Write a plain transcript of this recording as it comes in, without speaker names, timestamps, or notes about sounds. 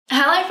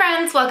Hello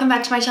friends, welcome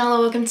back to my channel,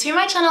 or welcome to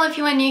my channel if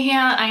you are new here.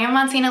 I am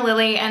Martina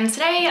Lily and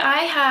today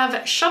I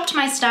have shopped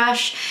my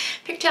stash,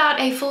 picked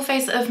out a full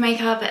face of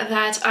makeup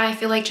that I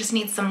feel like just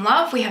needs some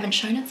love. We haven't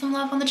shown it some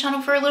love on the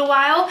channel for a little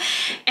while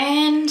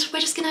and we're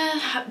just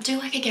gonna do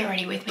like a get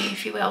ready with me,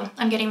 if you will.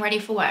 I'm getting ready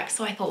for work,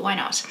 so I thought why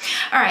not?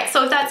 Alright,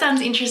 so if that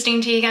sounds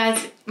interesting to you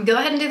guys, go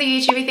ahead and do the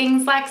YouTubey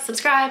things like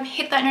subscribe,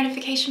 hit that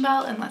notification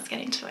bell, and let's get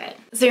into it.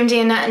 Zoomed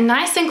in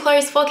nice and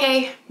close,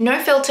 4K,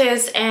 no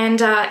filters,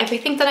 and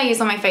everything that I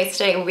use on my face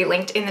today will be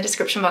linked in the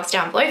description box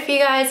down below for you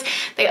guys.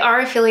 They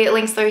are affiliate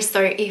links though,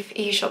 so if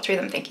you shop through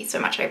them, thank you so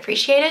much, I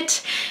appreciate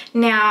it.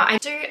 Now, I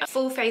do a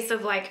full face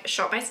of like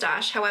shop my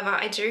stash, however,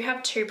 I do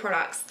have two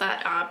products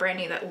that are brand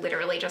new that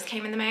literally just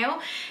came in the mail,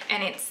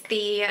 and it's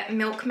the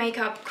Milk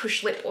Makeup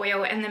Kush Lip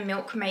Oil and the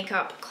Milk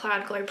Makeup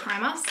Cloud Glow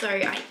Primer. So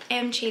I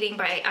am cheating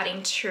by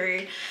adding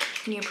two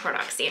new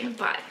products in,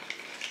 but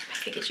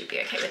I figured you'd be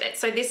okay with it.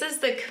 So this is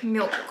the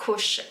Milk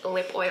Kush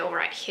Lip Oil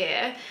right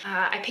here.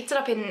 I picked it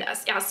up in,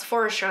 our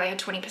Sephora Australia had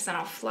 20%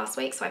 off last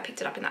week, so I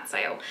picked it up in that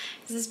sale.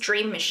 This is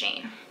Dream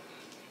Machine.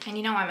 And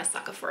you know I'm a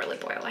sucker for a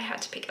lip oil, I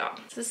had to pick it up.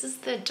 So this is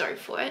the doe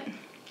foot.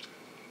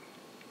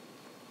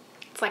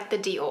 It's like the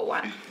Dior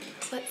one.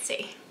 So let's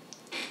see.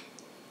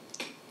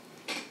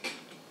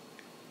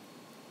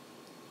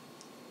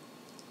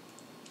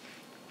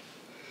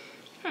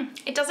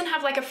 It doesn't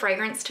have like a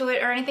fragrance to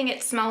it or anything.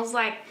 It smells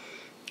like,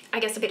 I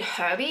guess, a bit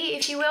herby,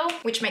 if you will,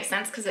 which makes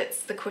sense because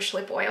it's the Kush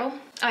Lip Oil.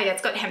 Oh yeah,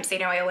 it's got hemp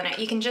seed oil in it.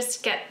 You can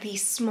just get the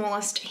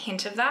smallest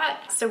hint of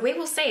that. So we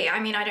will see. I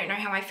mean, I don't know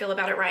how I feel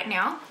about it right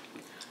now.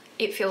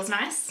 It feels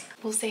nice.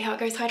 We'll see how it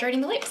goes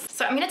hydrating the lips.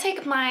 So I'm gonna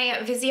take my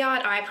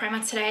Viseart eye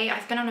primer today.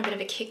 I've been on a bit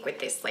of a kick with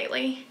this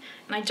lately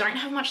and I don't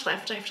have much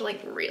left. I have to like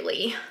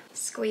really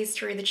squeeze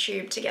through the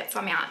tube to get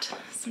some out.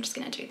 So I'm just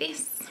gonna do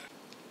this.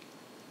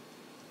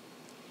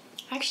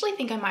 I actually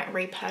think I might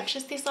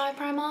repurchase this eye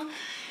primer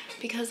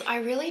because I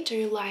really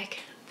do like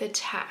the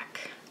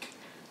tack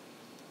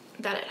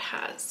that it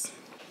has.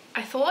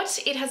 I thought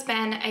it has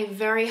been a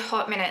very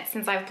hot minute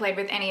since I've played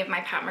with any of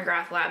my Pat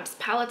Mcgrath Labs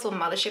palettes or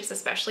motherships,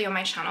 especially on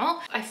my channel.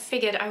 I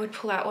figured I would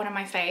pull out one of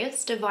my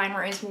faves, Divine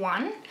Rose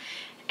 1.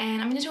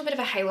 And I'm gonna do a bit of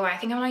a halo eye. I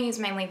think I'm gonna use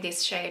mainly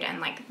this shade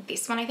and like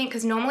this one, I think,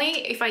 because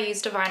normally if I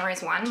use Divine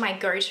Rose 1, my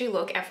go-to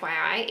look,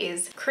 FYI,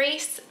 is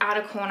crease,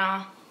 outer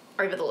corner,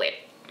 over the lid.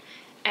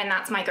 And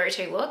that's my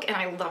go-to look and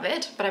I love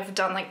it, but I've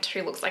done like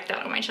two looks like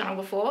that on my channel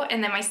before.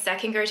 And then my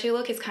second go-to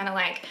look is kind of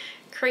like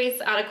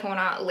crease, outer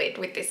corner, lid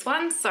with this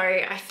one. So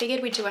I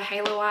figured we'd do a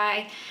halo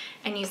eye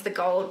and use the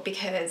gold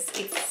because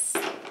it's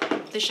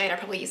the shade I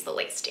probably use the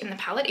least in the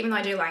palette. Even though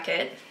I do like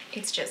it,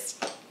 it's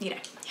just, you know,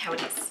 how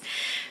it is.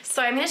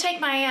 So I'm gonna take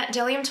my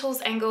Delium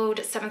Tools Angled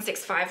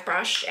 765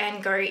 brush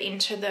and go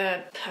into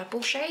the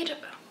purple shade,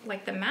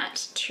 like the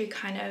matte, to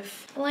kind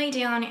of lay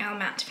down our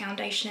matte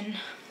foundation.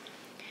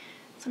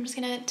 So I'm just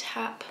gonna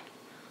tap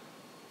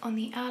on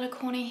the outer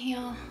corner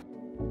here.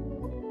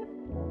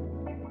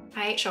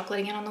 I ate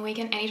chocolate again on the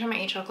weekend. Anytime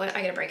I eat chocolate,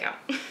 I get a breakout.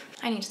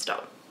 I need to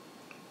stop,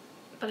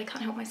 but I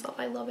can't help myself,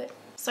 I love it.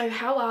 So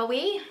how are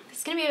we? This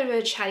is gonna be a bit of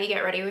a chatty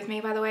get ready with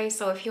me, by the way.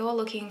 So if you're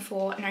looking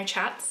for no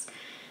chats,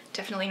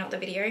 definitely not the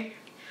video.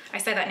 I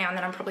say that now and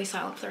then I'm probably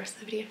silent for the rest of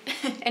the video.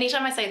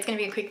 Anytime I say it's gonna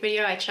be a quick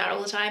video, I chat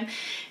all the time.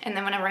 And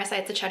then whenever I say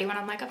it's a chatty one,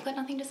 I'm like, I've got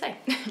nothing to say.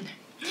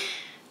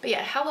 But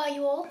yeah, how are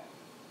you all?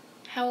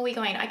 How are we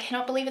going? I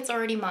cannot believe it's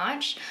already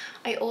March.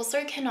 I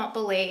also cannot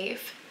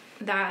believe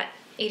that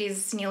it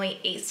is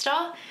nearly Easter.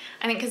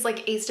 I think because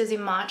like Easter's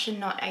in March and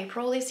not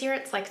April this year,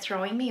 it's like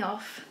throwing me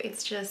off.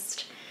 It's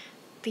just,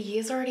 the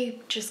year's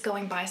already just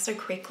going by so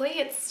quickly.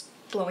 It's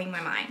blowing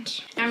my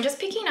mind. Now I'm just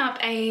picking up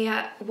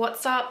a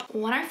What's Up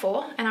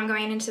 104 and I'm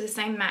going into the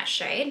same matte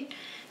shade,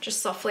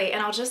 just softly,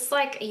 and I'll just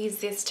like use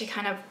this to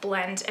kind of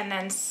blend and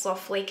then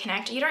softly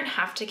connect. You don't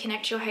have to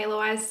connect your halo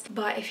eyes,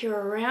 but if you're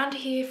around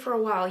here for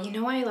a while, you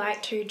know I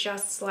like to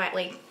just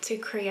slightly to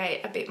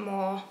create a bit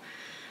more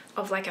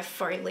of like a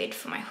faux lid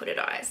for my hooded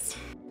eyes.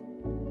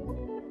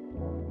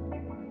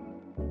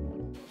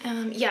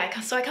 Yeah,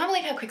 so I can't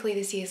believe how quickly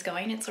this year's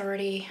going. It's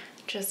already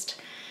just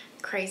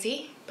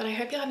crazy, but I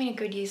hope you're having a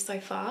good year so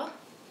far.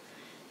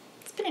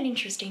 It's been an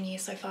interesting year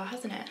so far,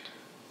 hasn't it?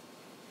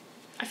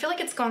 I feel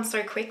like it's gone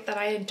so quick that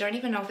I don't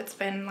even know if it's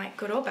been like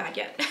good or bad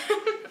yet.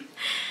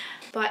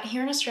 But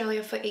here in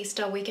Australia for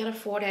Easter, we get a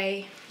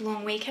 4-day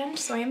long weekend.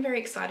 So I am very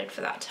excited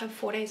for that, to have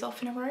 4 days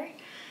off in a row.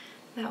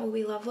 That will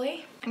be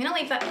lovely. I'm gonna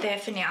leave that there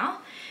for now.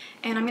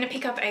 And I'm gonna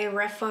pick up a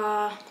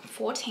Refa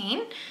 14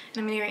 and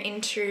I'm gonna go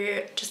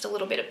into just a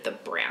little bit of the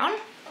brown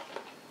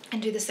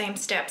and do the same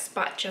steps,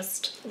 but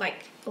just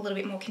like a little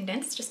bit more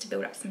condensed just to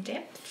build up some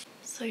depth.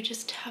 So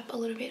just tap a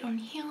little bit on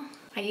here.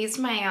 I used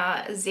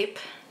my zip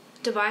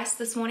device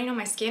this morning on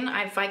my skin.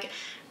 I've like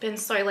been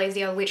so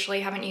lazy. I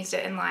literally haven't used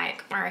it in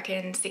like, I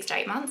reckon 6 to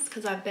 8 months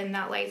because I've been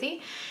that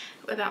lazy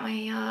about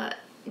my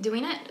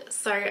doing it.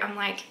 So I'm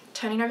like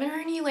turning over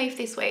a new leaf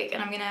this week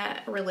and I'm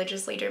gonna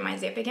religiously do my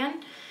zip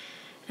again.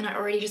 And I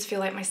already just feel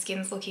like my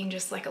skin's looking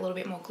just like a little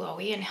bit more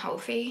glowy and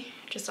healthy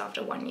just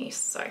after one use.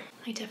 So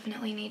I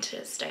definitely need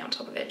to stay on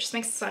top of it. It just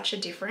makes such a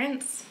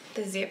difference,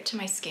 the zip to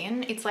my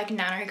skin. It's like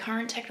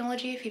nanocurrent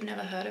technology, if you've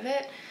never heard of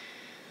it,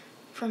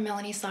 from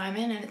Melanie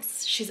Simon, and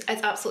it's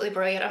absolutely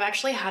brilliant. I've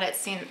actually had it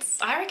since,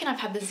 I reckon I've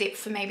had the zip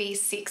for maybe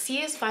 6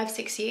 years,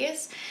 5-6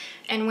 years.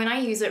 And when I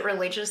use it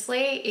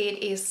religiously,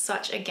 it is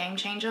such a game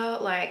changer.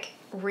 Like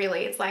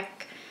really, it's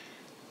like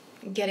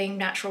getting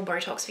natural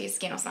Botox for your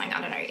skin or something.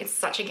 I don't know. It's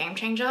such a game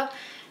changer,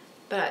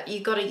 but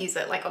you got to use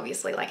it, like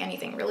obviously like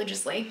anything,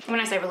 religiously. When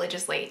I say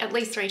religiously, at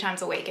least 3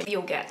 times a week,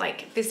 you'll get,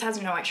 like, this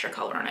has no extra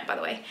color on it, by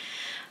the way.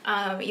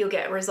 You'll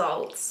get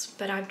results,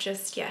 but I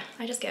just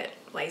get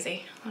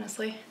lazy,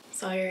 honestly.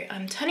 So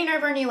I'm turning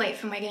over a new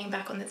leaf and we're getting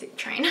back on the zip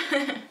train.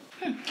 I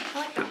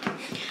like that.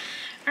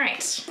 All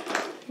right,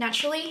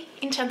 Naturally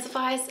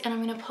Intensifeyes, and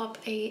I'm gonna pop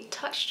a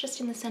touch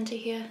just in the center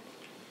here.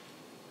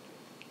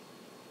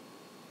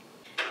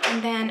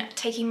 And then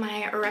taking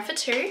my Refa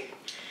 2,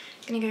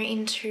 I'm gonna go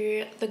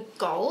into the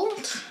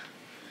gold.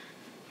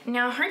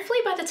 Now, hopefully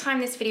by the time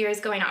this video is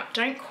going up,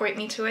 don't quote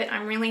me to it,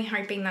 I'm really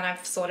hoping that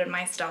I've sorted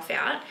my stuff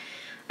out.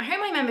 I hope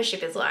my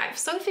membership is live,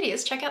 so if it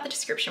is, check out the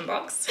description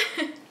box.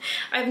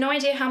 I have no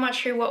idea how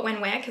much, who, what,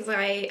 when, where, because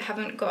I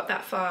haven't got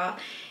that far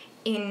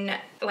in,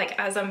 like,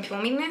 as I'm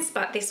filming this,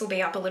 but this will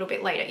be up a little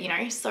bit later, you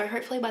know, so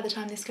hopefully by the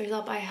time this goes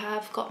up, I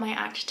have got my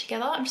act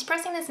together. I'm just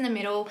pressing this in the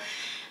middle,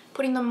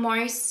 putting the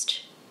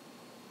most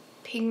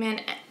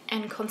pigment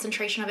and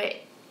concentration of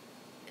it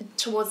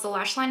towards the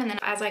lash line, and then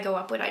as I go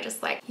upward, I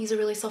just like use a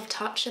really soft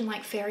touch and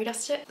like fairy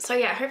dust it. So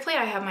yeah, hopefully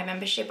I have my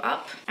membership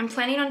up. I'm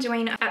planning on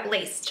doing at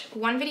least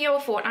 1 video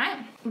a fortnight,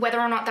 whether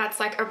or not that's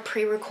like a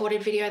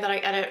pre-recorded video that I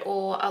edit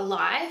or a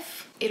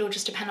live. It'll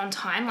just depend on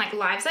time. Like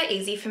lives are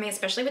easy for me,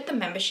 especially with the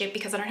membership,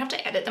 because I don't have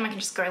to edit them. I can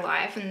just go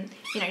live and,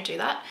 you know, do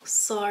that.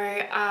 So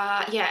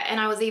yeah, and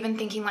I was even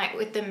thinking like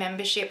with the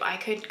membership, I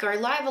could go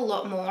live a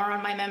lot more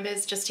on my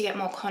members just to get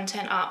more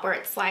content up, where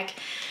it's like,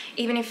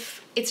 even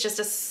if it's just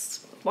a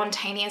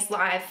spontaneous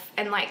live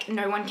and like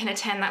no one can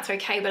attend, that's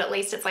okay, but at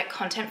least it's like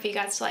content for you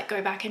guys to like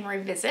go back and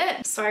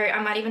revisit. So I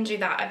might even do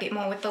that a bit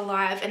more with the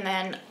live, and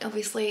then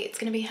obviously it's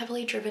going to be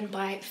heavily driven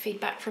by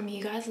feedback from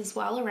you guys as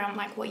well around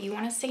like what you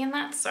want to see in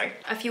that. So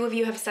a few of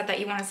you have said that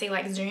you want to see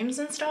like zooms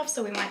and stuff,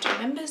 so we might do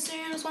member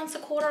zooms once a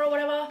quarter or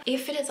whatever.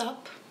 If it is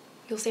up,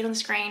 you'll see it on the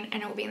screen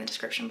and it will be in the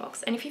description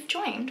box. And if you've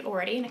joined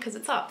already, and because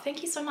it's up,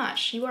 thank you so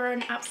much. You are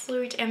an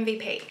absolute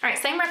MVP. All right,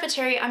 same Refa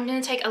 2. I'm gonna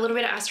take a little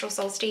bit of Astral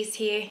Solstice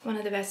here. One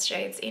of the best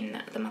shades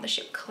in the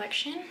Mothership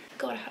collection.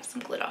 Gotta have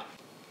some glitter.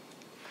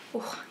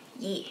 Oh,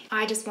 yeah.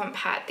 I just want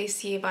Pat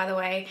this year, by the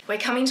way. We're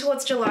coming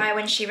towards July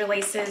when she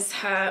releases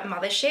her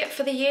Mothership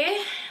for the year.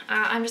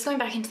 I'm just going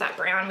back into that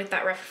brown with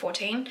that Refa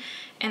 14.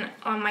 And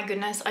oh my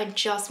goodness, I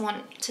just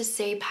want to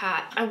see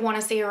Pat. I want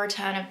to see a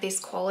return of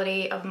this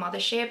quality of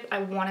Mothership.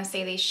 I want to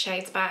see these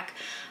shades back.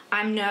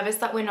 I'm nervous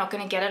that we're not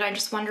going to get it. I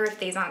just wonder if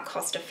these aren't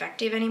cost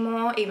effective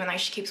anymore, even though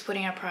she keeps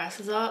putting her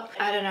prices up.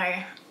 I don't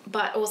know.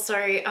 But also,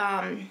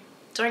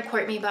 don't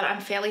quote me, but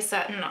I'm fairly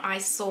certain I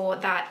saw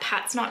that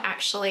Pat's not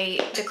actually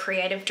the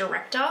creative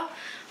director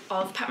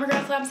of Pat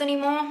Mcgrath Labs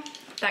anymore.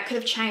 That could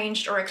have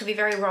changed, or it could be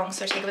very wrong,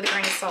 so take it with a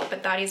grain of salt,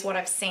 but that is what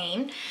I've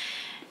seen.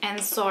 And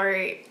so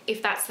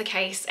if that's the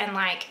case, and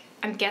like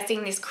I'm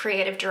guessing this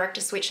creative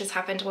director switch has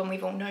happened when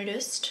we've all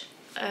noticed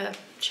a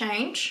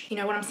change, you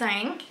know what I'm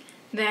saying,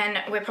 then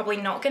we're probably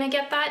not going to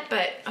get that.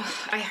 But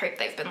I hope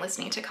they've been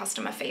listening to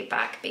customer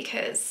feedback,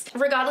 because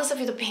regardless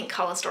of the pink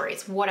color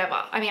stories,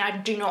 whatever, I mean, I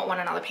do not want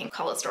another pink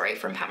color story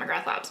from Pat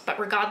Mcgrath Labs, but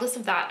regardless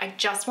of that, I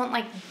just want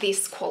like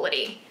this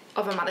quality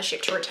of a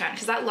Mothership to return,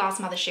 because that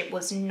last Mothership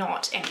was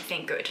not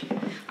anything good.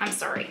 I'm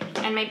sorry.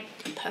 And maybe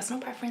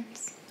personal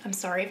preference. I'm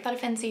sorry if that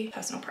offends you.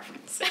 Personal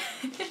preference.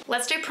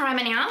 Let's do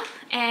primer now,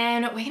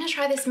 and we're gonna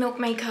try this Milk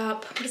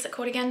Makeup. What is it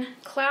called again?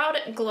 Cloud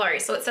Glow.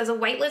 So it says a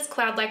weightless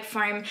cloud-like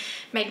foam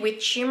made with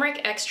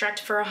turmeric extract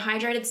for a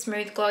hydrated,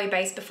 smooth, glowy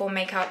base before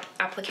makeup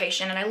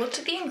application. And I looked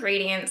at the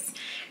ingredients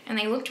and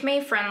they looked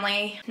me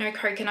friendly. No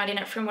coconut in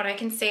it from what I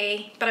can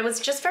see, but I was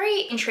just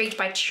very intrigued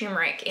by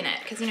turmeric in it,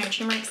 because you know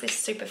turmeric's this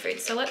superfood.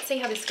 So let's see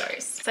how this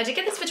goes. So I did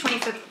get this for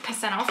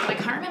 20% off, but I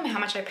can't remember how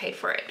much I paid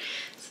for it.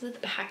 So the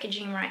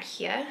packaging right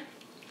here.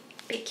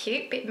 Bit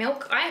cute, bit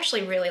milk. I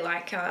actually really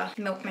like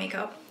Milk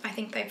Makeup. I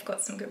think they've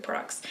got some good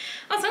products.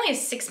 Oh, it's only a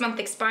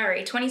 6-month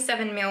expiry.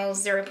 27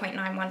 mils,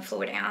 0.91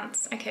 fluid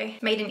ounce. Okay,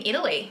 made in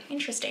Italy.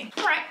 Interesting.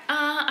 All right,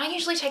 I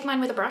usually take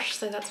mine with a brush,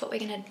 so that's what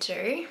we're gonna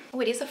do. Oh,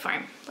 it is a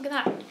foam. Look at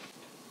that.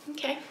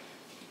 Okay.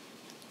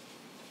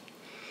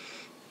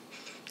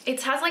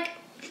 It has like,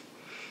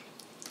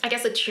 I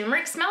guess, a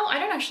turmeric smell. I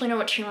don't actually know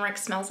what turmeric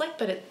smells like,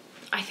 but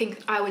I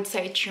think I would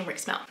say turmeric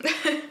smell.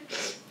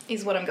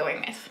 Is what I'm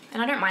going with,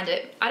 and I don't mind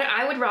it.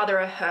 I would rather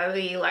a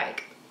herby,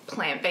 like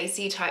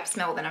plant-based-y type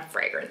smell than a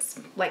fragrance,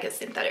 like a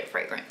synthetic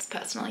fragrance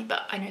personally,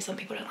 but I know some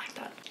people don't like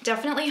that.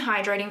 Definitely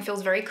hydrating,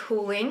 feels very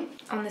cooling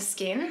on the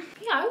skin.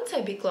 Yeah, I would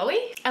say a bit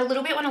glowy. A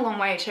little bit went a long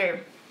way too,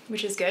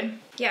 which is good.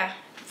 Yeah,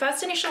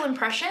 first initial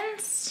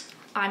impressions,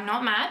 I'm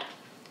not mad.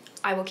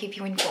 I will keep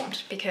you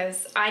informed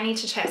because I need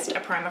to test a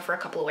primer for a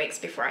couple of weeks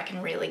before I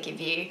can really give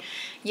you,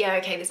 yeah,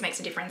 okay, this makes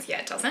a difference, yeah,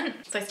 it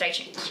doesn't. So stay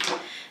tuned.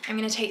 I'm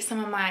gonna take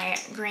some of my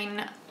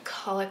green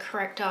color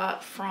corrector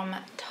from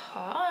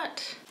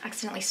Tarte. I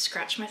accidentally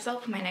scratched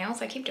myself with my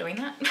nails. I keep doing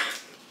that.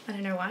 I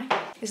don't know why.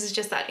 This is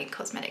just that It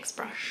Cosmetics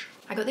brush.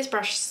 I got this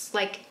brush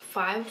like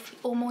 5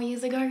 or more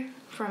years ago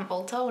from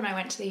Ulta when I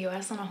went to the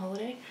US on a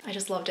holiday. I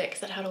just loved it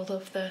because it had all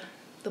of the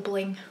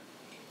bling.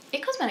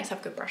 It Cosmetics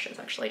have good brushes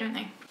actually, don't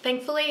they?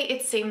 Thankfully,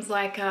 it seems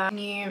like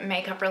new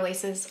makeup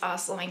releases are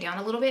slowing down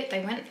a little bit.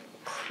 They went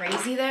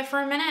crazy there for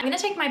a minute. I'm gonna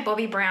take my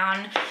Bobbi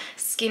Brown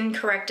Skin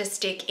Corrector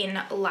Stick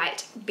in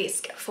Light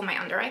Bisque for my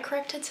under eye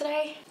corrector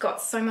today.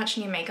 Got so much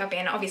new makeup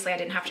in. Obviously I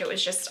didn't have to, it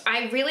was just,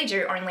 I really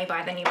do only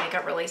buy the new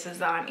makeup releases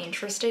that I'm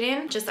interested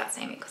in. Just that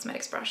same It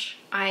Cosmetics brush.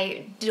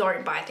 I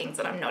don't buy things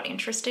that I'm not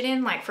interested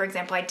in. Like for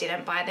example, I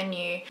didn't buy the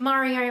new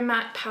Mario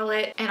matte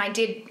palette, and I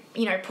did,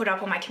 you know, put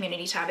up on my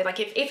community tab. Like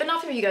if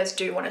enough of you guys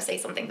do want to see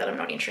something that I'm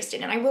not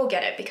interested in, I will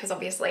get it because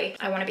obviously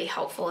I want to be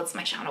helpful. It's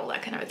my channel,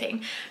 that kind of a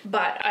thing.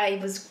 But I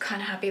was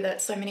kind of happy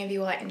that so many of you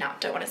were like, no,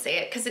 don't want to see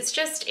it. Because it's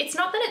just, it's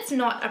not that it's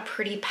not a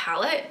pretty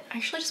palette. I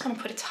actually just want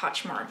to put a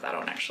touch more of that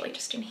on actually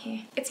just in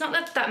here. It's not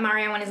that that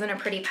Mario one isn't a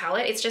pretty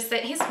palette. It's just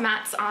that his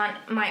mattes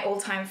aren't my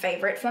all-time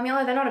favorite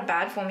formula. They're not a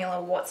bad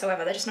formula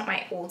whatsoever. They're just not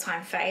my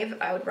all-time fave.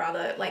 I would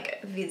rather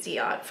like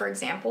Viseart, for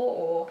example,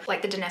 or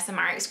like the Danessa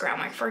Marix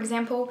Groundwork, for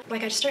example.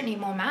 Like I just don't need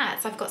more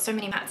mattes. I've got so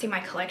many mattes in my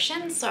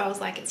collection, so I was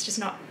like, it's just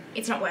not,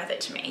 it's not worth it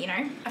to me, you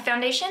know? A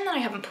foundation that I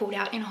haven't pulled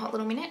out in a hot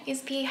little minute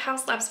is the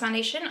Haus Labs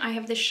foundation. I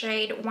have the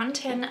shade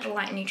 110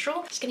 Light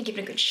Neutral. Just gonna give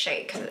it a good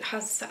shake because it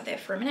has sat there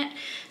for a minute.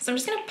 So I'm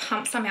just gonna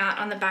pump some out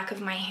on the back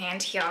of my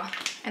hand here,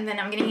 and then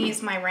I'm gonna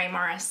use my Ray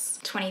Morris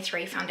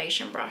 23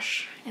 foundation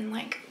brush and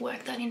like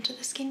work that into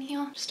the skin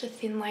here, just a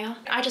thin layer.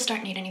 I just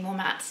don't need any more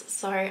mattes,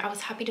 so I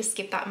was happy to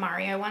skip that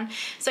Mario one.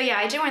 So yeah,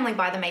 I do only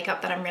buy the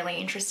makeup that I'm really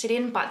interested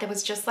in, but there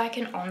was just like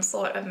an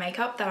onslaught of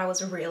makeup that I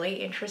was really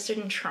interested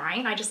in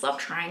trying. I just love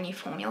trying new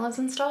formulas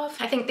and stuff.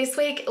 I think this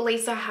week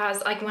Lisa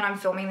has, like when I'm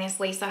filming this,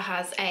 Lisa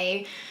has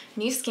a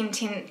new skin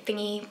tint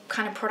thingy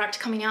kind of product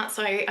coming out,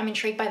 so I'm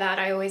intrigued by that.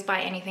 I always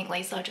buy anything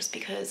Lisa just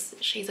because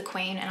she's a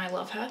queen and I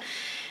love her.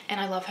 And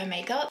I love her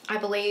makeup. I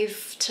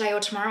believe today or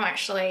tomorrow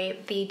actually,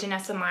 the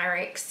Danessa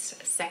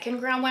Myricks second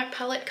groundwork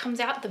palette comes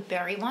out, the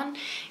berry one.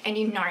 And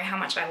you know how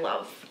much I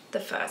love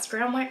the first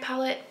groundwork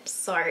palette.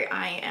 So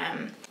I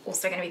am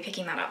also gonna be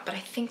picking that up. But I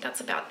think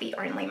that's about the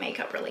only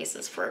makeup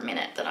releases for a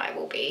minute that I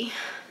will be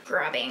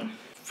grabbing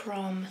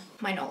from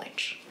my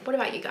knowledge. What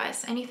about you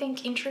guys? Anything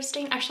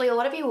interesting? Actually, a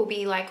lot of you will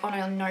be like on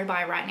a no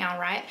buy right now,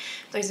 right?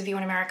 Those of you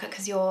in America,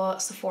 because your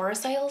Sephora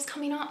sale is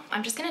coming up.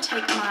 I'm just gonna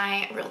take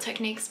my Real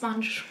Technique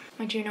sponge.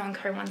 My Juno and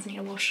Co ones need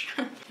a wash.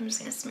 I'm just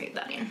gonna smooth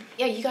that in.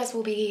 Yeah, you guys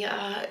will be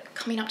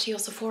coming up to your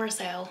Sephora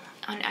sale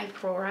on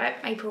April, right?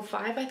 April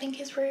 5, I think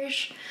is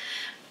Rouge.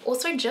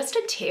 Also, just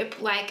a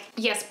tip, like,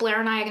 yes, Blair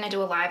and I are going to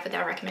do a live with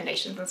our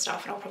recommendations and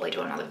stuff, and I'll probably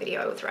do another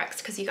video with Rex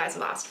because you guys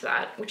have asked for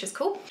that, which is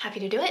cool. Happy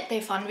to do it. They're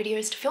fun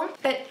videos to film.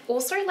 But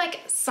also,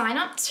 like, sign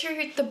up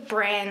to the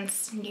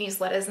brand's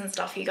newsletters and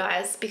stuff, you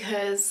guys,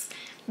 because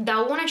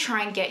they'll want to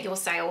try and get your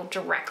sale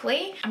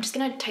directly. I'm just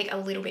going to take a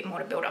little bit more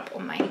to build up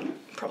on my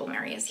problem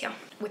areas here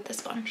with the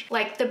sponge.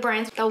 Like the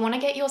brands, they'll want to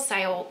get your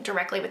sale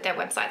directly with their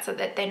website so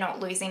that they're not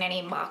losing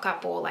any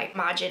markup or like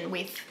margin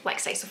with like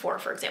say Sephora,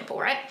 for example,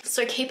 right?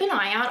 So keep an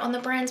eye out on the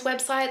brands'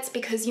 websites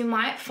because you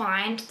might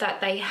find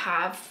that they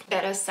have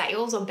better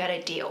sales or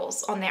better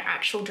deals on their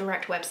actual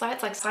direct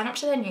websites. Like sign up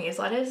to their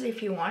newsletters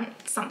if you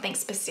want something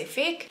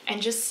specific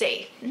and just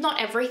see. Not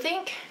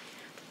everything,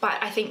 but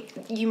I think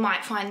you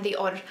might find the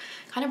odd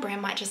kind of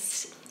brand might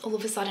just all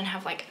of a sudden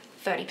have like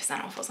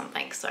 30% off or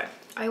something. So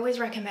I always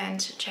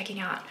recommend checking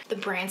out the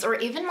brands, or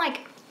even like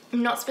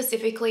not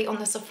specifically on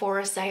the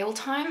Sephora sale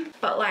time,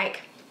 but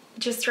like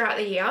just throughout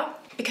the year,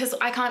 because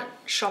I can't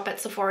shop at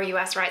Sephora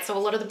US, right? So a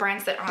lot of the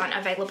brands that aren't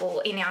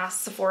available in our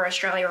Sephora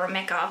Australia or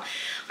Mecca,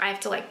 I have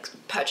to like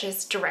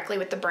purchase directly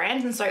with the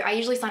brands. And so I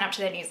usually sign up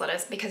to their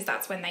newsletters because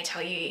that's when they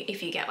tell you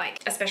if you get like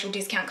a special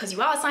discount because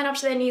you are signed up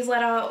to their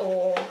newsletter,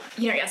 or,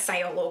 you know, a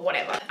sale or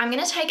whatever. I'm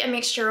gonna take a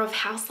mixture of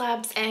Haus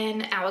Labs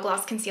and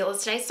Hourglass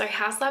concealers today. So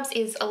Haus Labs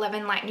is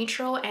 11 Light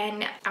Neutral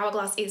and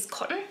Hourglass is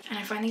Cotton. And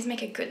I find these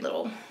make a good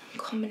little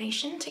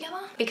combination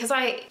together. Because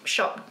I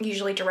shop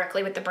usually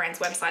directly with the brand's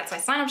websites, I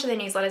sign up to their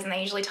newsletters and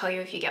they usually tell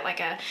you if you get like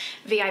a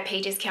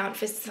VIP discount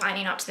for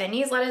signing up to their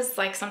newsletters.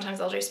 Like sometimes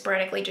they'll just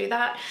sporadically do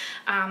that.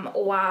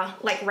 Or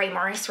like Ray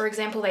Morris, for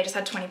example, they just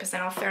had 20%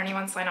 off for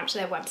anyone sign up to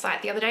their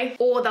website the other day.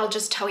 Or they'll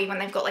just tell you when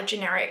they've got like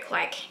generic,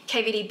 like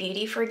KVD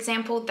Beauty, for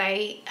example,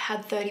 they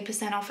had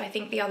 30% off I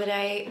think the other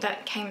day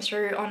that came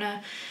through on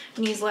a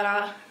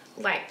newsletter,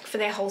 like for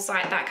their whole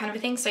site, that kind of a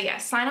thing. So yeah,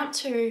 sign up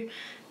to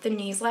the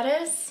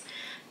newsletters,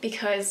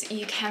 because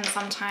you can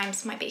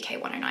sometimes, my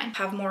BK109,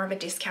 have more of a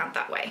discount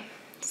that way.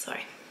 So,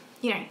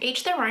 you know,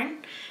 each their own.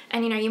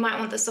 And, you know, you might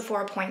want the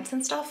Sephora points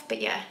and stuff,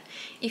 but yeah,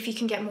 if you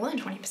can get more than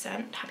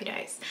 20%, happy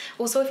days.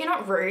 Also, if you're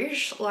not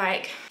Rouge,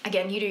 like,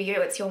 again, you do you,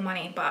 it's your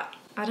money, but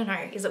I don't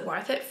know, is it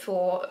worth it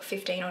for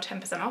 15 or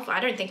 10% off? I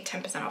don't think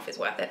 10% off is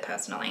worth it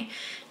personally,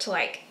 to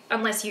like,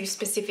 unless you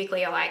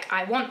specifically are like,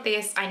 I want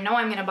this, I know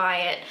I'm gonna buy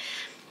it,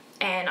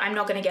 and I'm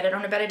not gonna get it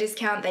on a better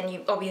discount, then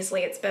you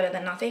obviously it's better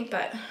than nothing.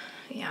 But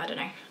yeah, I don't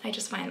know. I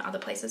just find other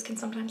places can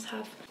sometimes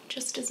have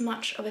just as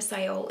much of a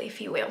sale,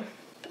 if you will.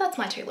 But that's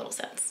my 2 little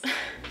cents.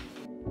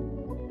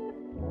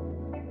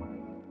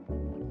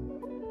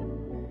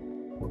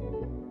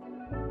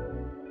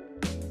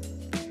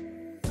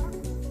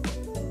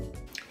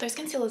 Those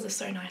concealers are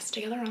so nice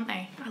together, aren't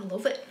they? I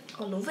love it.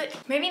 I love it.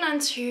 Moving on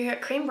to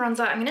cream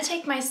bronzer. I'm going to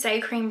take my Say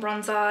Cream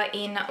bronzer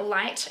in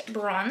light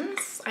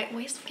bronze. I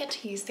always forget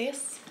to use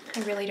this.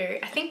 I really do.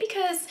 I think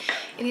because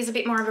it is a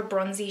bit more of a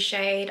bronzy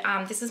shade.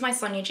 This is my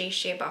Sonia G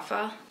Sheer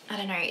Buffer. I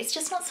don't know. It's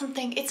just not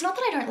something... It's not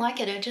that I don't like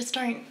it. I just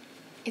don't...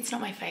 It's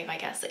not my fave, I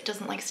guess. It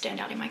doesn't like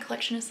stand out in my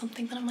collection as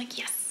something that I'm like,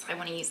 yes, I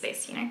want to use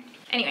this, you know?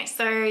 Anyway,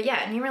 so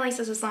yeah, new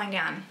releases are slowing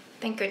down.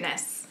 Thank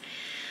goodness.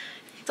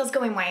 It does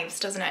go in waves,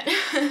 doesn't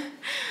it?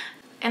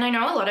 And I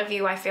know a lot of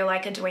you, I feel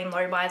like, are doing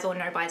low buys or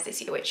no buys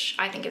this year, which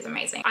I think is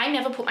amazing. I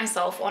never put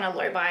myself on a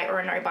low buy or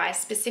a no buy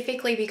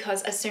specifically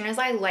because as soon as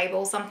I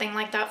label something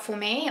like that, for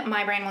me,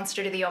 my brain wants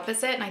to do the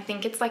opposite. And I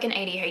think it's like an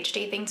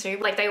ADHD thing too.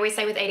 Like they always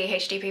say with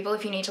ADHD people,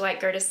 if you need to like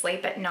go to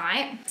sleep at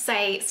night,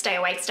 say stay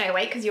awake,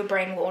 because your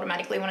brain will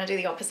automatically want to do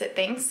the opposite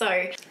thing.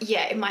 So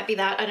yeah, it might be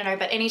that, I don't know.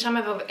 But anytime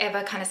I've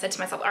ever kind of said to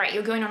myself, all right,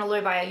 you're going on a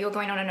low buy, or you're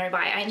going on a no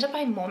buy, I end up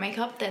buying more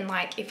makeup than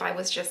like if I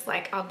was just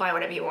like, I'll buy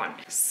whatever you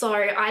want. So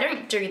I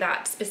don't do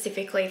that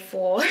specifically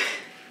for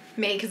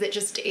me because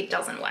it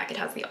doesn't work. It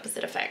has the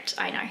opposite effect.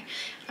 I know,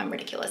 I'm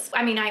ridiculous.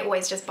 I mean, I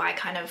always just buy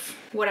kind of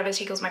whatever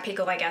tickles my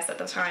pickle, I guess, at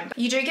the time.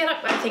 You do get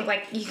up, I think,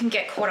 like you can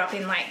get caught up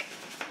in like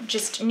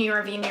just new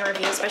review,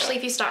 especially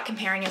if you start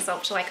comparing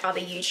yourself to like other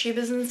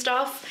YouTubers and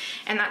stuff.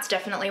 And that's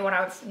definitely what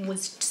I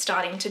was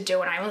starting to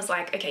do. And I was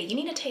like, okay, you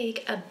need to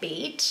take a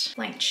beat,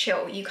 like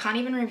chill. You can't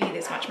even review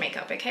this much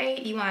makeup,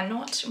 okay? You are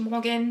not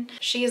Morgan.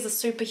 She is a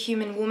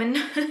superhuman woman.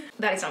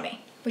 That is not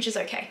me, which is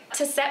okay.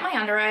 To set my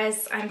under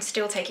eyes, I'm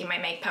still taking my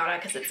make powder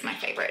because it's my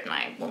favorite and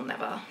I will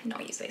never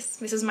not use this.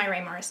 This is my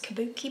Ray Morris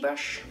Kabuki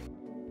brush.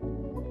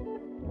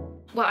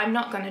 Well, I'm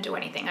not going to do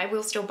anything. I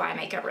will still buy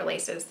makeup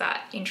releases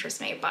that interest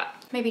me, but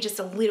maybe just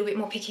a little bit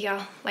more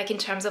pickier. Like in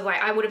terms of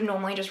like, I would have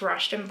normally just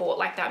rushed and bought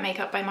like that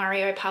Makeup by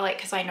Mario palette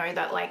because I know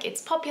that like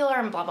it's popular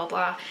and blah, blah,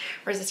 blah.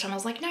 Whereas this time I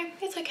was like, no,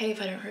 it's okay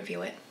if I don't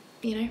review it,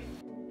 you know?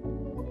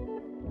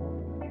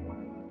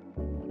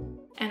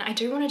 And I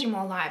do want to do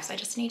more lives. I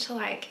just need to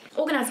like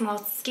organize my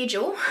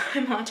schedule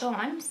more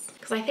times.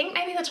 Because I think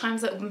maybe the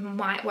times that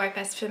might work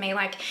best for me,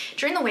 like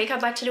during the week,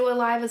 I'd like to do a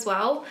live as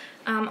well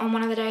on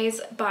one of the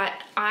days, but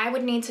I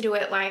would need to do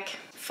it like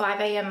 5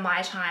 a.m.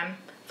 my time,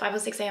 5 or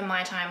 6 a.m.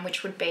 my time,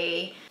 which would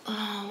be,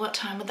 oh, what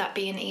time would that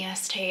be in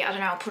EST? I don't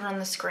know, I'll put it on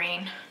the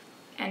screen.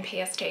 And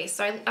PST.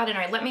 So I don't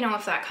know, let me know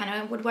if that kind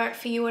of would work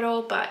for you at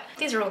all, but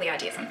these are all the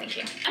ideas I'm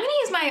thinking. I'm gonna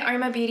use my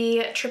Uoma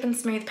Beauty Trippin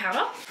Smooth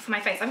powder for my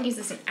face. I haven't used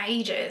this in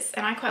ages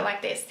and I quite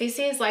like this. This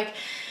is like,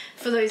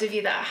 for those of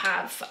you that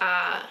have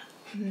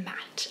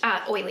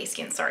oily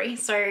skin, sorry.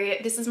 So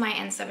this is my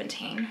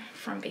N17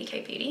 from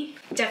BK Beauty.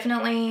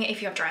 Definitely,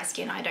 if you have dry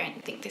skin, I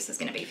don't think this is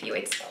gonna be for you.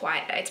 It's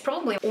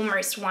probably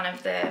almost one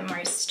of the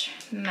most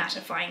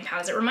mattifying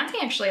powders. It reminds me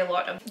actually a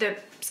lot of the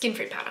Skin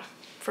Food powder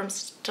from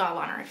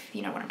Starliner, if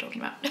you know what I'm talking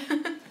about.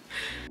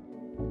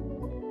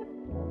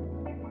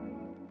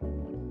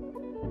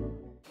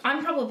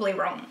 I'm probably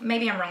wrong.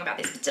 Maybe I'm wrong about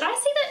this, but did I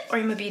see that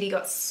Uoma Beauty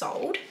got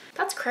sold?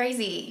 That's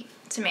crazy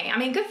to me. I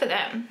mean, good for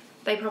them.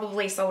 They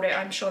probably sold it.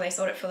 I'm sure they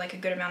sold it for like a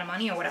good amount of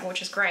money or whatever,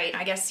 which is great.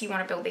 I guess you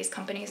want to build these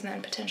companies and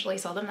then potentially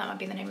sell them. That might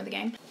be the name of the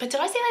game. But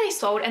did I see that they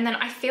sold? And then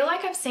I feel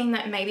like I've seen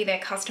that maybe their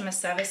customer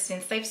service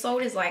since they've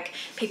sold is like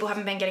people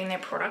haven't been getting their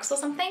products or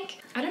something.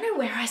 I don't know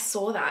where I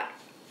saw that.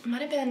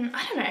 Might have been,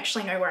 I don't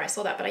actually know where I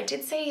saw that, but I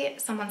did see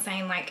someone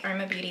saying like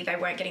Uoma Beauty, they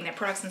weren't getting their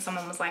products and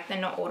someone was like, they're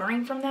not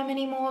ordering from them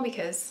anymore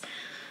because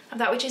of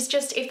that, which is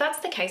just, if that's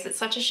the case, it's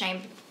such a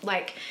shame,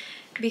 like,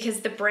 because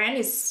the brand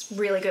is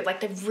really good.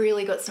 Like they've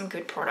really got some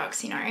good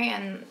products, you know,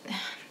 and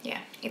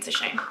yeah, it's a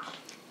shame.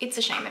 It's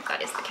a shame if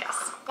that is the case.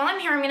 While I'm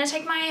here, I'm gonna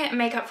take my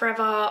Makeup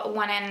Forever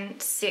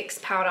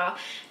 1N6 powder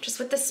just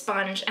with the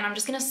sponge and I'm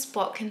just gonna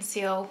spot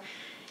conceal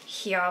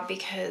here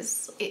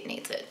because it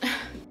needs it.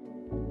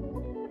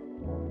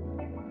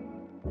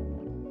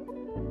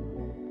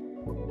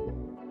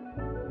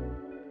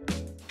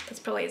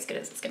 Probably as good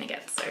as it's gonna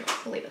get, so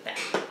we'll leave it there.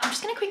 I'm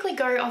just gonna quickly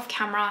go off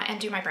camera and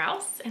do my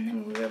brows and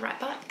then we'll be right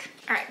back.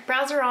 All right,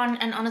 brows are on,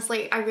 and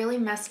honestly, I really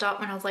messed up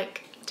when I was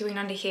like doing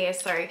under here,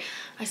 so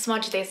I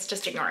smudged this,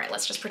 just ignore it.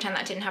 Let's just pretend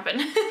that didn't happen.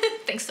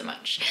 Thanks so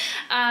much.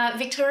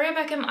 Victoria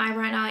Beckham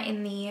eyeliner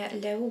in the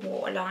lower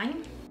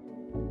waterline.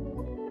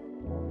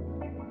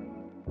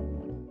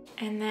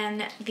 And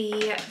then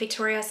the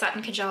Victoria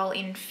Satin Kajal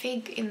in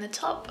Fig in the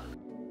top.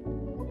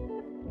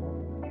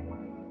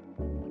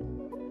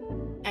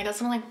 I got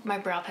some like my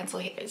brow pencil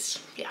here.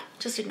 Yeah,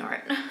 just ignore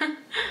it.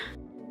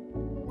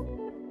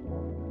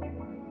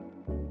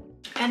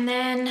 And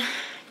then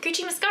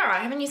Gucci mascara. I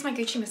haven't used my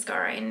Gucci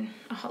mascara in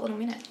a hot little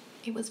minute.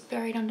 it was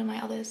buried under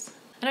my others.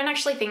 I don't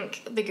actually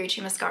think the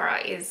Gucci mascara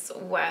is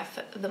worth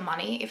the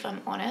money, if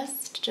I'm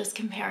honest. Just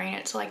comparing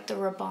it to like the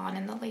Rabanne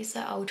and the Lisa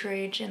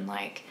Eldridge and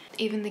like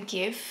even the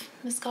Give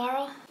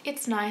mascara.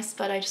 It's nice,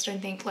 but I just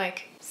don't think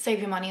like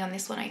save your money on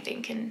this one, I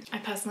think. And I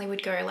personally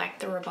would go like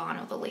the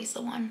Rabanne or the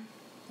Lisa one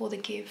or the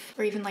Give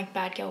or even like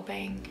Bad Girl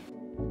Bang.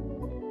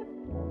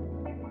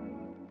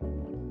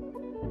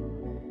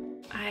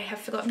 I have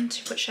forgotten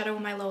to put shadow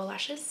on my lower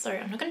lashes, so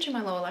I'm not going to do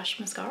my lower lash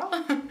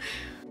mascara.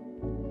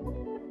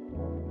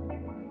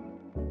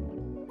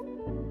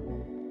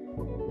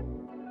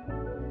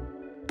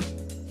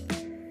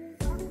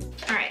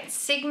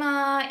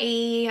 Sigma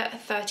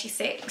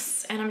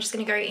E36, and I'm just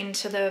going to go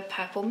into the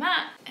purple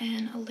matte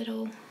and a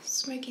little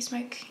smoky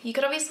smoke. You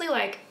could obviously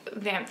like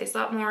vamp this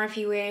up more if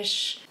you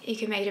wish. You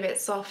could make it a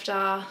bit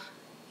softer.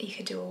 You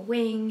could do a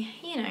wing,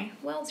 you know,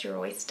 world's your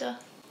oyster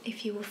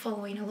if you were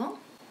following along.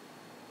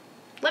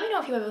 Let me know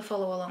if you ever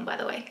follow along, by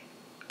the way.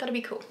 That'd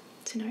be cool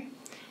to know.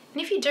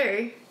 And if you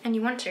do and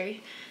you want to,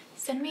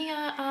 send me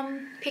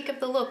a pic of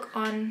the look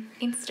on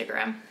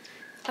Instagram.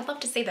 I'd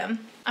love to see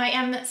them. I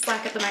am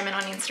slack at the moment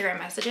on Instagram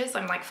messages.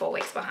 I'm like 4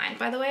 weeks behind,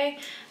 by the way.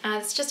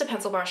 It's just a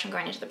pencil brush. I'm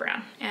going into the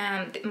brown.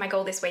 And my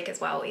goal this week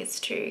as well is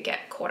to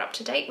get caught up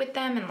to date with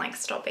them and like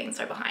stop being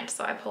so behind.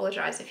 So I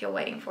apologize if you're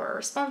waiting for a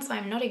response.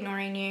 I'm not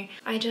ignoring you.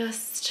 I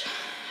just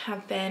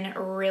have been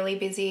really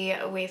busy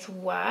with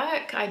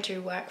work. I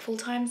do work full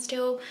time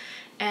still.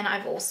 And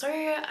I've also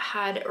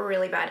had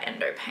really bad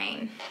endo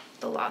pain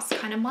the last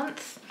kind of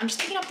month. I'm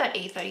just picking up that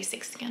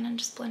E36 again and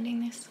just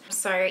blending this.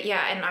 So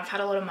yeah, and I've had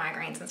a lot of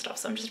migraines and stuff,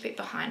 so I'm just a bit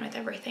behind with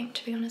everything,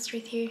 to be honest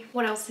with you.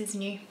 What else is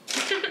new?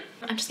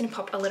 I'm just gonna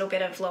pop a little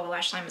bit of lower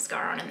lash line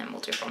mascara on and then we'll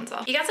do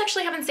bronzer. You guys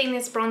actually haven't seen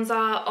this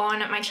bronzer on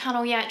my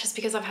channel yet, just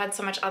because I've had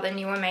so much other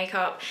newer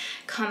makeup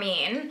come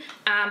in,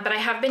 but I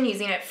have been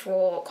using it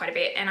for quite a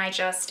bit, and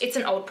it's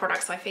an old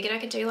product, so I figured I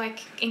could do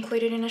like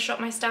include it in a shop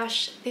my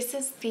stash. This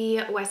is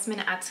the Westman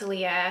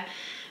Atelier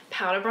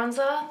powder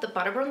bronzer, the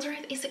butter bronzer.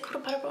 Is it called a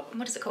butter bronzer?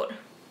 What is it called?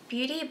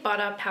 Beauty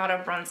Butter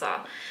Powder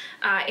Bronzer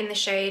in the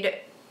shade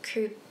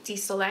Coupe du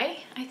Soleil,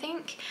 I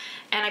think.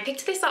 And I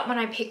picked this up when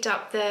I picked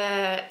up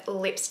the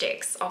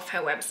lipsticks off her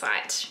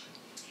website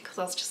because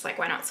I was just like,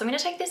 why not? So I'm going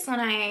to take this on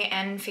a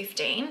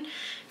N15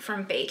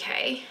 from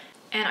BK,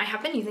 and I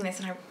have been using this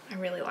and I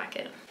really like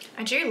it.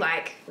 I do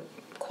like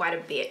quite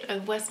a bit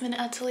of Westman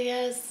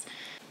Atelier's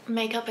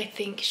makeup. I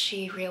think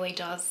she really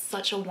does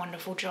such a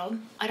wonderful job.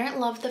 I don't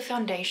love the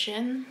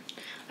foundation.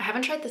 I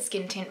haven't tried the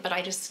skin tint, but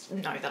I just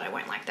know that I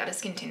won't like that. A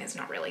skin tint is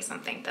not really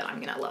something that I'm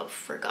gonna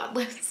love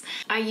regardless.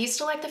 I used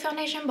to like the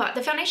foundation, but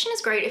the foundation is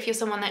great if you're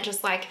someone that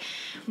just like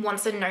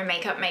wants a no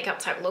makeup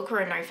type look or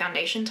a no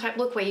foundation type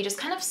look where you just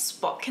kind of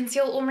spot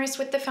conceal almost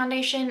with the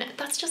foundation.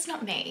 That's just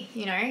not me,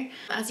 you know?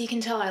 As you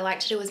can tell, I like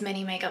to do as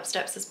many makeup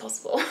steps as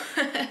possible.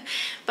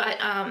 But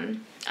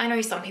I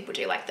know some people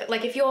do like that.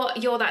 Like if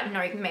you're that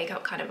no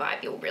makeup kind of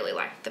vibe, you'll really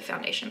like the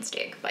foundation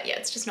stick. But yeah,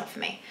 it's just not for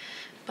me.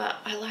 But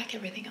I like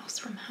everything else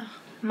from her.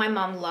 My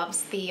mum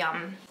loves the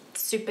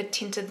super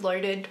tinted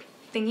loaded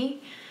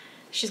thingy.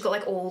 She's got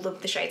like all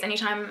of the shades.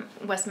 Anytime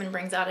Westman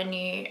brings out a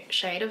new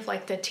shade of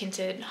like the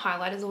tinted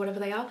highlighters or whatever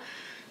they are,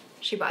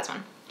 she buys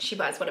one. She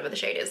buys whatever the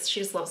shade is. She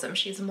just loves them.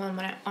 She's one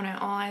on her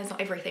eyes,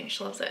 everything.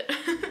 She loves it.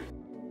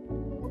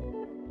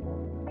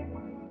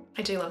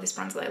 I do love this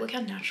bronzer though. Look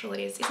how natural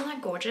it is. Isn't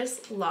that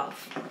gorgeous?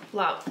 Love,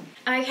 love.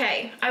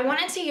 Okay, I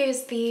wanted to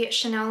use the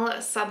Chanel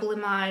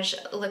Sublimage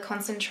Le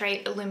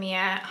Concentrate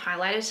Lumiere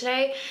highlighter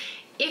today.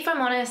 If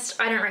I'm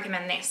honest, I don't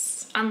recommend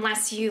this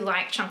unless you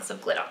like chunks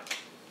of glitter.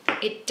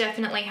 It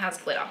definitely has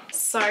glitter.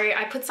 So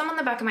I put some on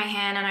the back of my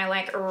hand and I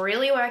like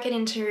really work it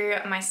into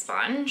my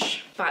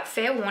sponge. But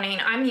fair warning,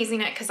 I'm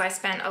using it because I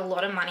spent a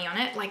lot of money on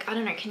it. Like, I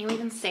don't know, can you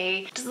even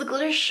see? Does the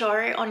glitter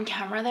show on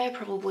camera there?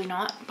 Probably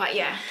not, but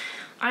yeah.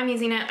 I'm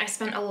using it. I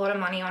spent a lot of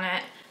money on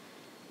it,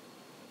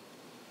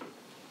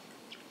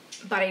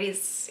 but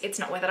it's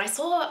not worth it. I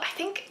saw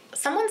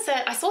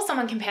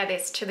someone compare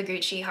this to the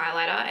Gucci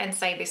highlighter and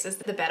say this is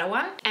the better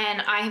one,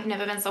 and I have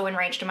never been so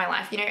enraged in my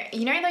life.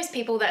 You know those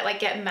people that like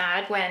get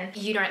mad when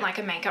you don't like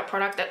a makeup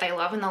product that they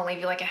love and they'll leave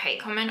you like a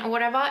hate comment or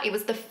whatever. It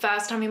was the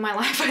first time in my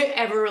life I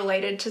ever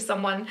related to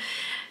someone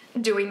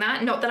doing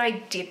that. Not that I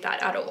did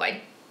that at all.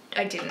 I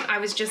didn't. I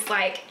was just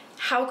like,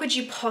 how could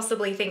you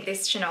possibly think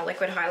this Chanel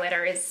liquid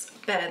highlighter is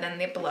better than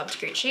the beloved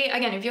Gucci?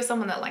 Again, if you're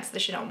someone that likes the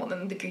Chanel more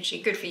than the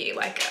Gucci, good for you.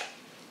 Like,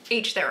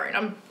 each their own.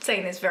 I'm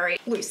saying this very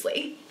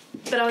loosely.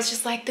 But I was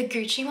just like, the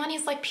Gucci one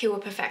is like pure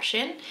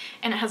perfection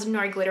and it has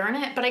no glitter in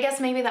it. But I guess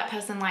maybe that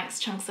person likes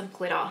chunks of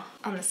glitter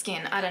on the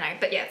skin. I don't know.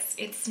 But yes,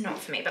 it's not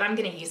for me, but I'm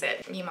going to use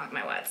it. You mark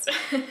my words.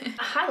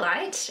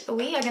 Highlight.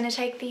 We are going to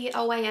take the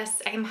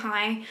OAS Aim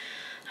High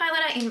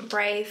highlighter in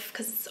Brave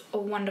because it's a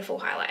wonderful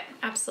highlight.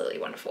 Absolutely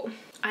wonderful.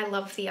 I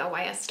love the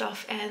OAS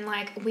stuff, and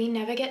like we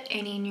never get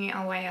any new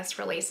OAS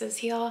releases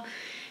here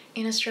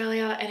in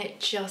Australia, and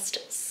it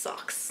just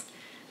sucks.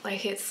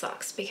 Like, it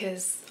sucks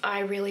because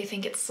I really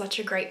think it's such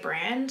a great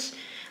brand.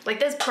 Like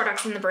there's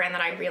products in the brand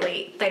that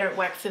they don't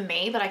work for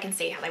me, but I can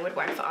see how they would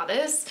work for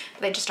others.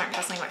 They just don't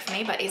personally work for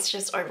me, but it's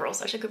just overall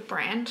such a good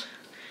brand.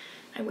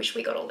 I wish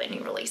we got all their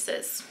new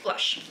releases.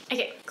 Blush.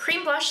 Okay,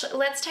 cream blush.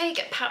 Let's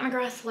take Pat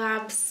McGrath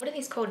Labs. What are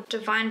these called?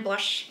 Divine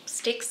Blush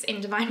Sticks in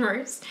Divine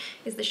Rose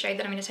is the shade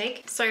that I'm gonna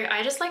take. So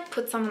I just like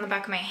put some on the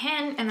back of my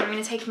hand, and then I'm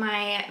gonna take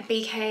my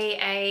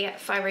BKA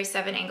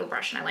 507 angle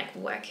brush and I like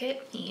work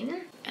it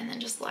in, and then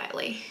just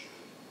lightly.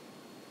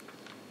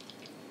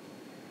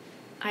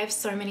 I have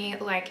so many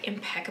like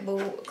impeccable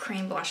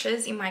cream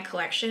blushes in my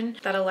collection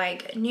that are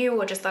like new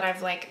or just that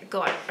I've like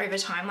got over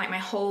time. Like my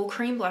whole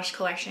cream blush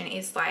collection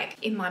is like,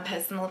 in my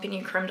personal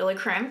opinion, creme de la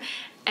creme.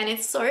 And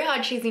it's so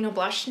hard choosing a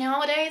blush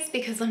nowadays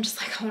because I'm just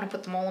like, I want to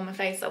put them all on my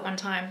face at one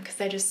time because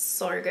they're just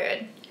so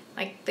good.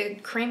 Like the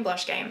cream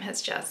blush game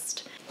has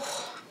just,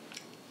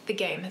 the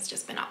game has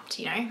just been upped,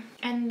 you know?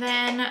 And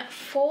then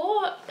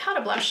for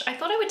powder blush, I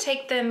thought I would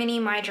take the mini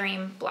My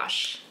Dream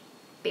blush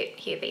bit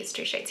here, these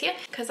two shades here,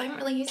 because I haven't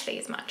really used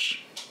these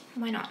much.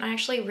 Why not? And I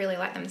actually really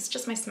like them. It's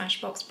just my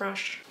Smashbox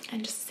brush,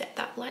 and just set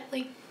that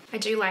lightly. I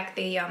do like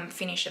the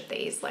finish of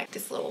these, like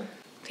this little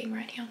thing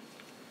right here.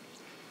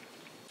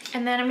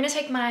 And then I'm going to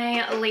take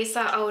my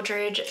Lisa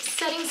Aldridge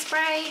setting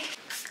spray.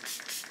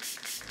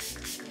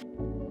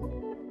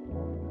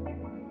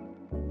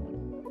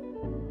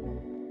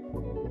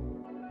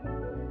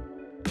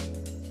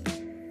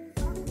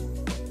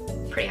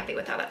 Pretty happy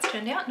with how that's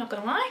turned out, not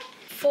gonna lie.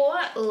 For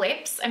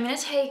lips, I'm gonna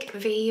take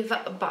Vive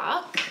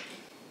Bark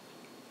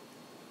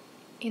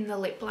in the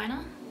lip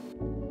liner.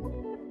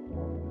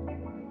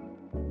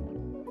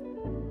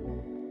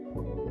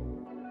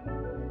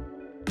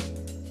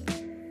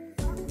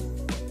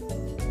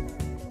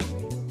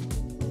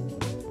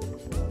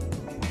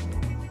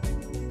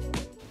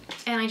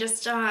 And I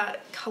just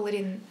coloured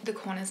in the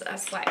corners a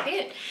slight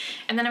bit.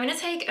 And then I'm gonna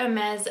take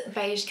Hermes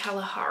Beige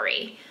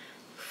Kalahari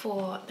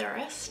for the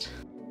rest.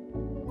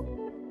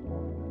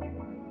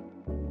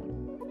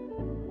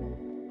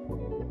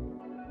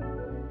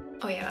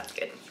 Oh yeah, that's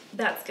good.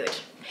 That's good.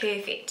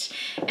 Perfect.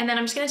 And then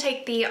I'm just going to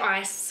take the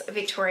Ice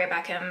Victoria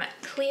Beckham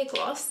Clear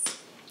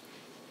Gloss.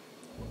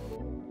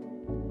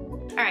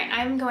 Alright,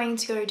 I'm going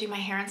to go do my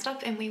hair and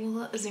stuff and we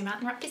will zoom out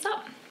and wrap this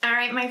up.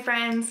 Alright, my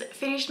friends,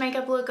 finished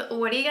makeup look.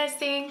 What do you guys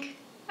think?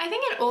 I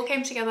think it all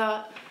came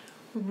together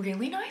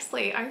really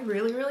nicely. I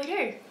really, really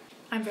do.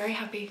 I'm very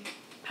happy.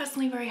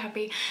 Personally very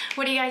happy.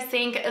 What do you guys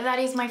think? That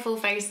is my full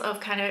face of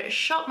kind of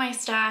shop my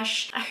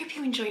stash. I hope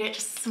you enjoyed it.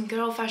 Just some good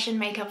old-fashioned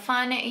makeup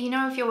fun. You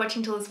know, if you're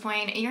watching till this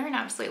point, you're an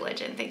absolute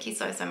legend. Thank you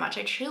so, so much.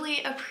 I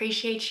truly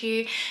appreciate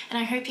you, and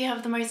I hope you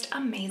have the most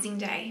amazing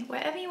day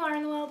wherever you are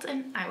in the world,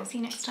 and I will see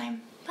you next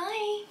time.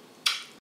 Bye.